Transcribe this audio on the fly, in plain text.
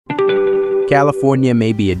California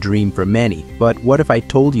may be a dream for many, but what if I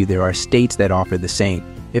told you there are states that offer the same,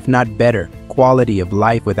 if not better, quality of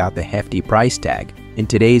life without the hefty price tag? In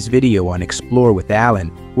today's video on Explore with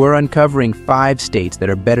Alan, we're uncovering 5 states that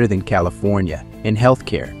are better than California in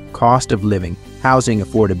healthcare, cost of living, housing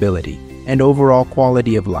affordability, and overall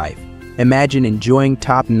quality of life. Imagine enjoying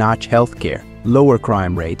top-notch healthcare, lower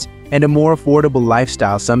crime rates, and a more affordable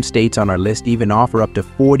lifestyle. Some states on our list even offer up to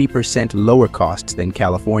 40% lower costs than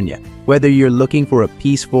California. Whether you're looking for a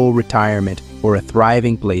peaceful retirement or a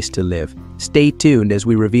thriving place to live, stay tuned as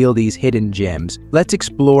we reveal these hidden gems. Let's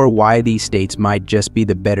explore why these states might just be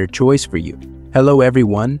the better choice for you. Hello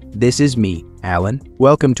everyone, this is me, Alan.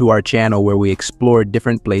 Welcome to our channel where we explore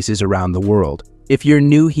different places around the world. If you're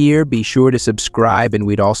new here, be sure to subscribe, and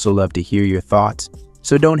we'd also love to hear your thoughts.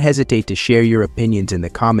 So don't hesitate to share your opinions in the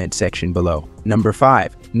comment section below. Number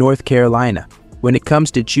 5. North Carolina. When it comes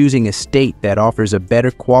to choosing a state that offers a better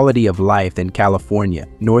quality of life than California,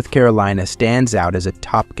 North Carolina stands out as a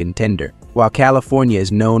top contender. While California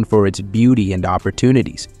is known for its beauty and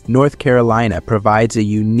opportunities, North Carolina provides a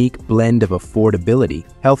unique blend of affordability,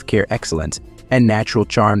 healthcare excellence, and natural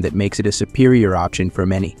charm that makes it a superior option for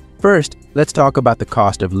many. First, let's talk about the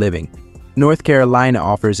cost of living. North Carolina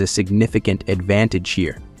offers a significant advantage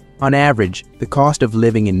here. On average, the cost of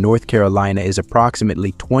living in North Carolina is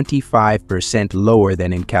approximately 25% lower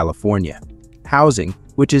than in California. Housing,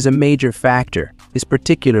 which is a major factor, is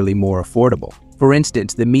particularly more affordable. For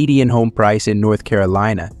instance, the median home price in North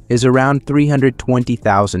Carolina is around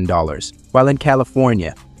 $320,000, while in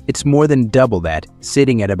California, it's more than double that,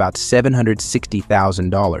 sitting at about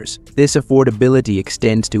 $760,000. This affordability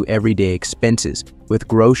extends to everyday expenses, with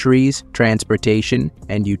groceries, transportation,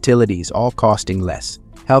 and utilities all costing less.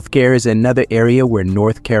 Healthcare is another area where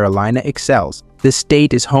North Carolina excels. The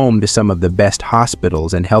state is home to some of the best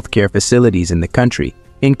hospitals and healthcare facilities in the country,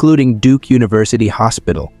 including Duke University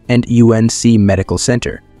Hospital and UNC Medical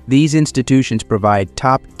Center. These institutions provide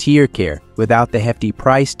top-tier care without the hefty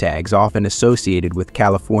price tags often associated with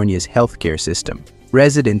California's healthcare system.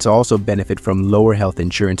 Residents also benefit from lower health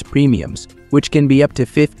insurance premiums, which can be up to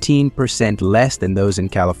 15% less than those in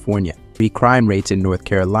California. Crime rates in North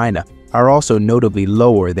Carolina are also notably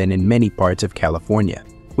lower than in many parts of California.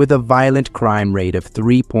 With a violent crime rate of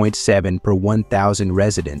 3.7 per 1,000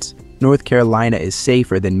 residents, North Carolina is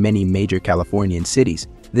safer than many major Californian cities.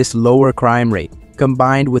 This lower crime rate,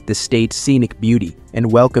 combined with the state's scenic beauty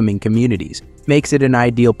and welcoming communities, makes it an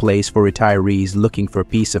ideal place for retirees looking for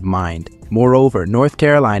peace of mind. Moreover, North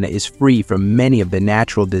Carolina is free from many of the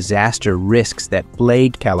natural disaster risks that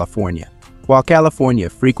plagued California. While California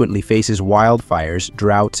frequently faces wildfires,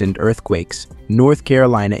 droughts, and earthquakes, North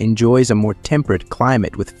Carolina enjoys a more temperate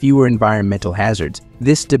climate with fewer environmental hazards.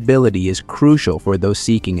 This stability is crucial for those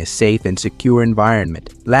seeking a safe and secure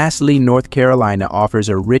environment. Lastly, North Carolina offers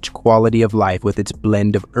a rich quality of life with its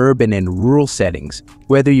blend of urban and rural settings.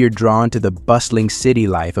 Whether you're drawn to the bustling city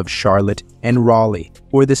life of Charlotte and Raleigh,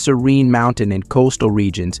 or the serene mountain and coastal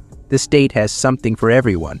regions, the state has something for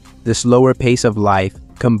everyone. The slower pace of life,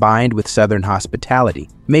 combined with southern hospitality,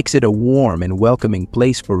 makes it a warm and welcoming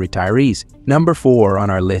place for retirees. Number 4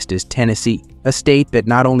 on our list is Tennessee, a state that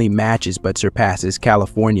not only matches but surpasses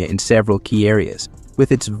California in several key areas.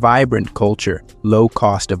 With its vibrant culture, low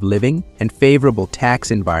cost of living, and favorable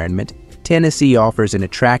tax environment, Tennessee offers an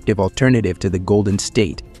attractive alternative to the Golden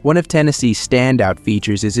State. One of Tennessee's standout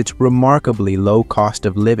features is its remarkably low cost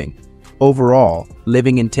of living. Overall,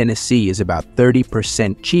 living in Tennessee is about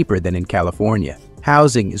 30% cheaper than in California.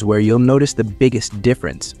 Housing is where you'll notice the biggest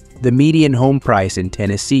difference. The median home price in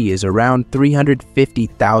Tennessee is around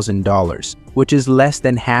 $350,000, which is less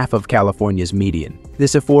than half of California's median.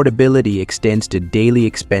 This affordability extends to daily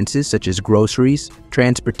expenses such as groceries,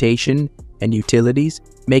 transportation, and utilities,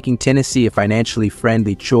 making Tennessee a financially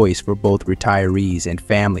friendly choice for both retirees and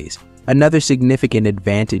families. Another significant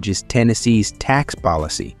advantage is Tennessee's tax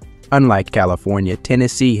policy. Unlike California,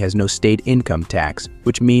 Tennessee has no state income tax,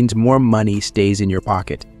 which means more money stays in your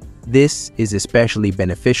pocket. This is especially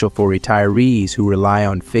beneficial for retirees who rely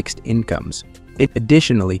on fixed incomes.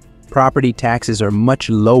 Additionally, property taxes are much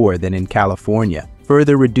lower than in California,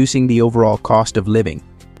 further reducing the overall cost of living.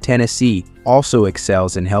 Tennessee also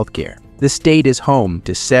excels in healthcare. The state is home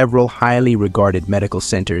to several highly regarded medical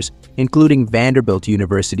centers, including Vanderbilt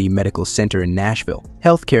University Medical Center in Nashville.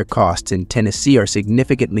 Healthcare costs in Tennessee are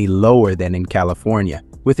significantly lower than in California,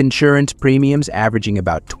 with insurance premiums averaging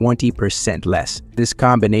about 20% less. This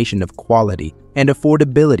combination of quality and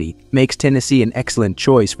affordability makes Tennessee an excellent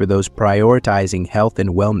choice for those prioritizing health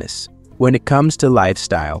and wellness. When it comes to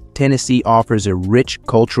lifestyle, Tennessee offers a rich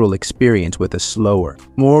cultural experience with a slower,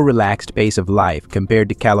 more relaxed pace of life compared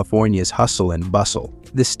to California's hustle and bustle.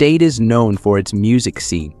 The state is known for its music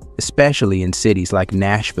scene, especially in cities like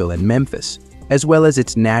Nashville and Memphis, as well as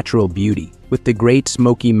its natural beauty, with the Great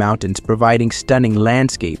Smoky Mountains providing stunning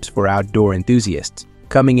landscapes for outdoor enthusiasts.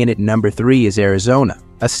 Coming in at number 3 is Arizona,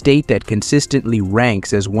 a state that consistently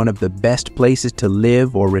ranks as one of the best places to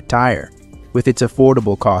live or retire. With its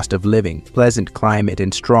affordable cost of living, pleasant climate,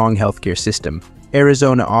 and strong healthcare system,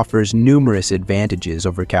 Arizona offers numerous advantages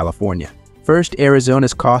over California. First,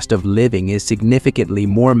 Arizona's cost of living is significantly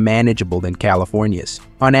more manageable than California's.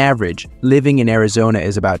 On average, living in Arizona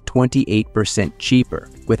is about 28% cheaper,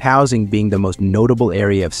 with housing being the most notable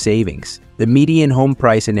area of savings. The median home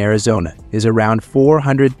price in Arizona is around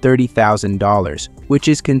 $430,000, which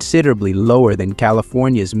is considerably lower than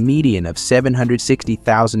California's median of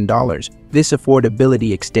 $760,000. This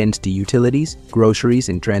affordability extends to utilities, groceries,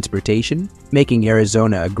 and transportation, making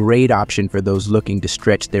Arizona a great option for those looking to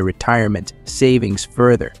stretch their retirement savings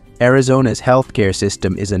further. Arizona's healthcare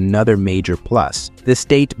system is another major plus. The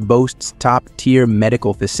state boasts top-tier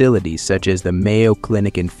medical facilities such as the Mayo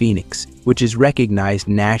Clinic in Phoenix, which is recognized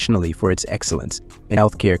nationally for its excellence. And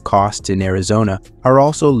healthcare costs in Arizona are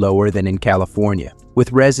also lower than in California,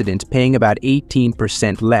 with residents paying about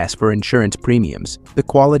 18% less for insurance premiums. The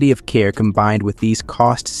quality of care combined with these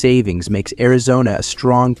cost savings makes Arizona a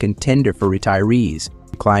strong contender for retirees.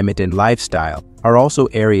 Climate and lifestyle are also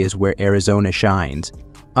areas where Arizona shines.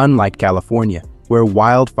 Unlike California, where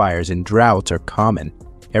wildfires and droughts are common,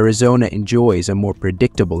 Arizona enjoys a more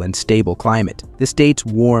predictable and stable climate. The state's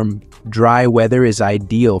warm, dry weather is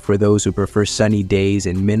ideal for those who prefer sunny days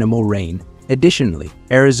and minimal rain. Additionally,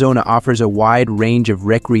 Arizona offers a wide range of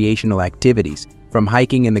recreational activities, from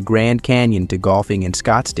hiking in the Grand Canyon to golfing in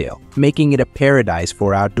Scottsdale, making it a paradise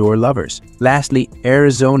for outdoor lovers. Lastly,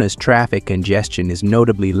 Arizona's traffic congestion is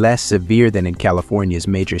notably less severe than in California's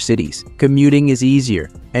major cities. Commuting is easier,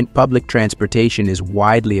 and public transportation is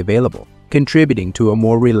widely available, contributing to a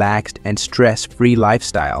more relaxed and stress-free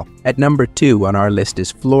lifestyle. At number 2 on our list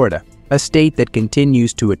is Florida, a state that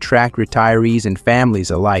continues to attract retirees and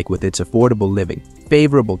families alike with its affordable living,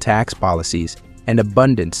 favorable tax policies, and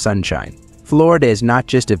abundant sunshine. Florida is not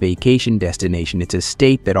just a vacation destination, it's a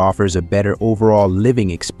state that offers a better overall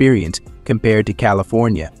living experience compared to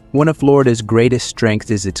California. One of Florida's greatest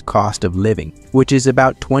strengths is its cost of living, which is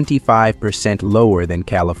about 25% lower than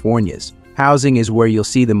California's. Housing is where you'll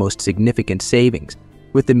see the most significant savings,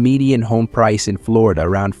 with the median home price in Florida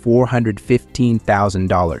around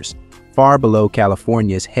 $415,000. Far below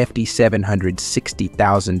California's hefty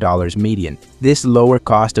 $760,000 median. This lower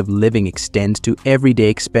cost of living extends to everyday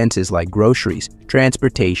expenses like groceries,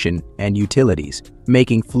 transportation, and utilities,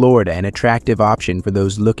 making Florida an attractive option for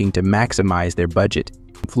those looking to maximize their budget.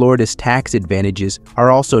 Florida's tax advantages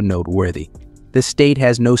are also noteworthy. The state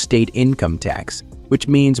has no state income tax, which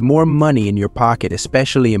means more money in your pocket,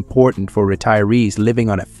 especially important for retirees living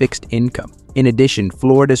on a fixed income. In addition,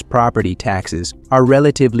 Florida's property taxes are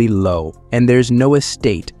relatively low, and there's no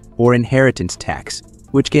estate or inheritance tax,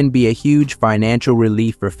 which can be a huge financial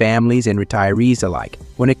relief for families and retirees alike.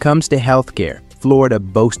 When it comes to healthcare, Florida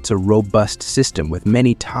boasts a robust system with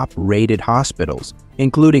many top-rated hospitals,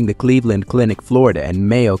 including the Cleveland Clinic Florida and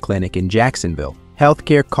Mayo Clinic in Jacksonville.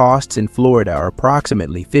 Healthcare costs in Florida are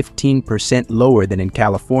approximately 15% lower than in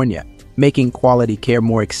California, making quality care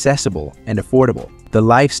more accessible and affordable. The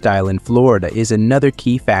lifestyle in Florida is another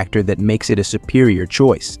key factor that makes it a superior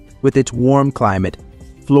choice. With its warm climate,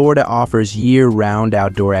 Florida offers year-round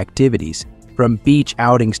outdoor activities, from beach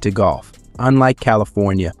outings to golf. Unlike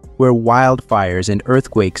California, where wildfires and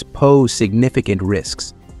earthquakes pose significant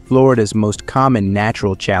risks, Florida's most common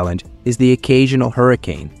natural challenge is the occasional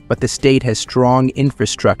hurricane, but the state has strong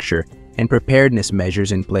infrastructure and preparedness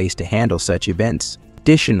measures in place to handle such events.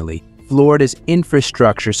 Additionally, Florida's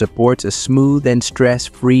infrastructure supports a smooth and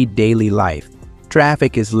stress-free daily life.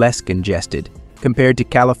 Traffic is less congested compared to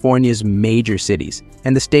California's major cities,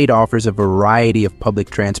 and the state offers a variety of public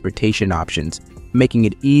transportation options, making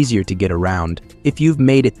it easier to get around. If you've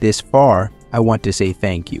made it this far, I want to say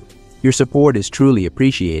thank you. Your support is truly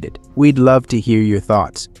appreciated. We'd love to hear your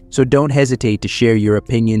thoughts, so don't hesitate to share your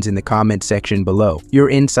opinions in the comment section below. Your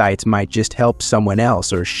insights might just help someone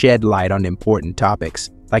else or shed light on important topics,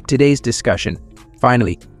 like today's discussion.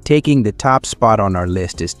 Finally, taking the top spot on our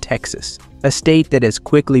list is Texas, a state that has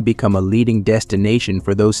quickly become a leading destination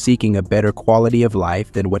for those seeking a better quality of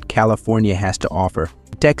life than what California has to offer.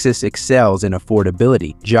 Texas excels in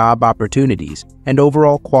affordability, job opportunities, and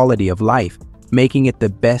overall quality of life. making it the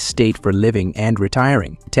best state for living and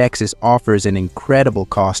retiring. Texas offers an incredible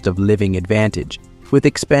cost of living advantage, with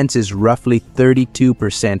expenses roughly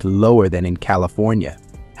 32% lower than in California.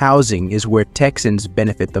 Housing is where Texans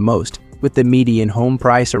benefit the most, with the median home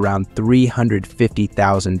price around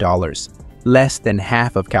 $350,000, less than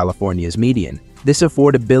half of California's median. This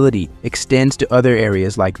affordability extends to other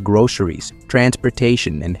areas like groceries,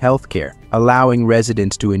 transportation, and healthcare, allowing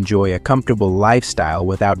residents to enjoy a comfortable lifestyle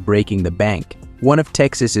without breaking the bank. One of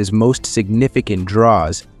Texas's most significant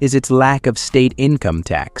draws is its lack of state income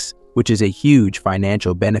tax, which is a huge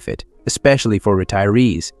financial benefit, especially for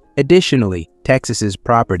retirees. Additionally, Texas's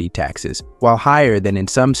property taxes, while higher than in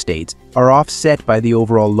some states, are offset by the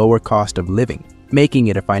overall lower cost of living, making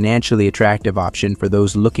it a financially attractive option for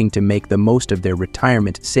those looking to make the most of their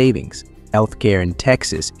retirement savings. Healthcare in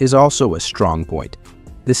Texas is also a strong point.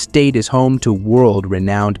 The state is home to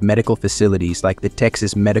world-renowned medical facilities like the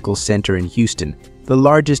Texas Medical Center in Houston, the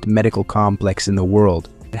largest medical complex in the world.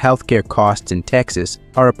 Healthcare costs in Texas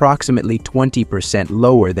are approximately 20%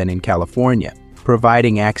 lower than in California,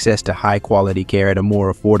 providing access to high-quality care at a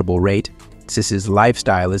more affordable rate. Texas's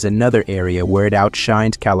lifestyle is another area where it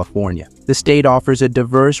outshines California. The state offers a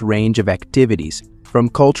diverse range of activities, from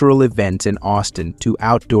cultural events in Austin to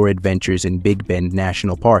outdoor adventures in Big Bend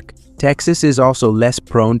National Park. Texas is also less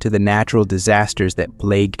prone to the natural disasters that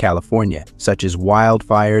plague California, such as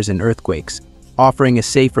wildfires and earthquakes, offering a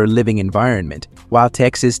safer living environment. While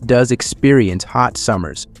Texas does experience hot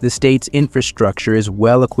summers, the state's infrastructure is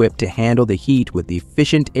well equipped to handle the heat with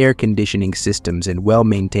efficient air conditioning systems and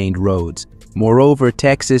well-maintained roads. Moreover,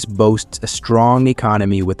 Texas boasts a strong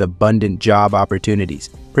economy with abundant job opportunities,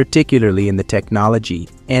 particularly in the technology,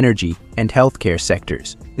 energy, and healthcare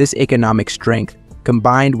sectors. This economic strength,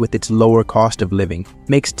 combined with its lower cost of living,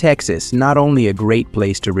 makes Texas not only a great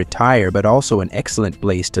place to retire but also an excellent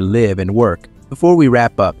place to live and work. Before we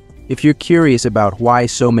wrap up, if you're curious about why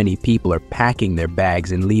so many people are packing their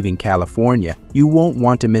bags and leaving California, you won't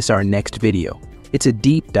want to miss our next video. It's a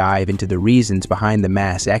deep dive into the reasons behind the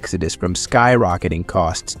mass exodus, from skyrocketing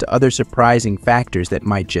costs to other surprising factors that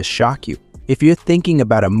might just shock you. If you're thinking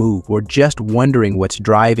about a move or just wondering what's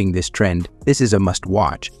driving this trend, this is a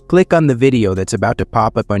must-watch. Click on the video that's about to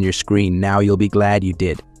pop up on your screen now. You'll be glad you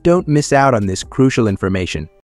did. Don't miss out on this crucial information.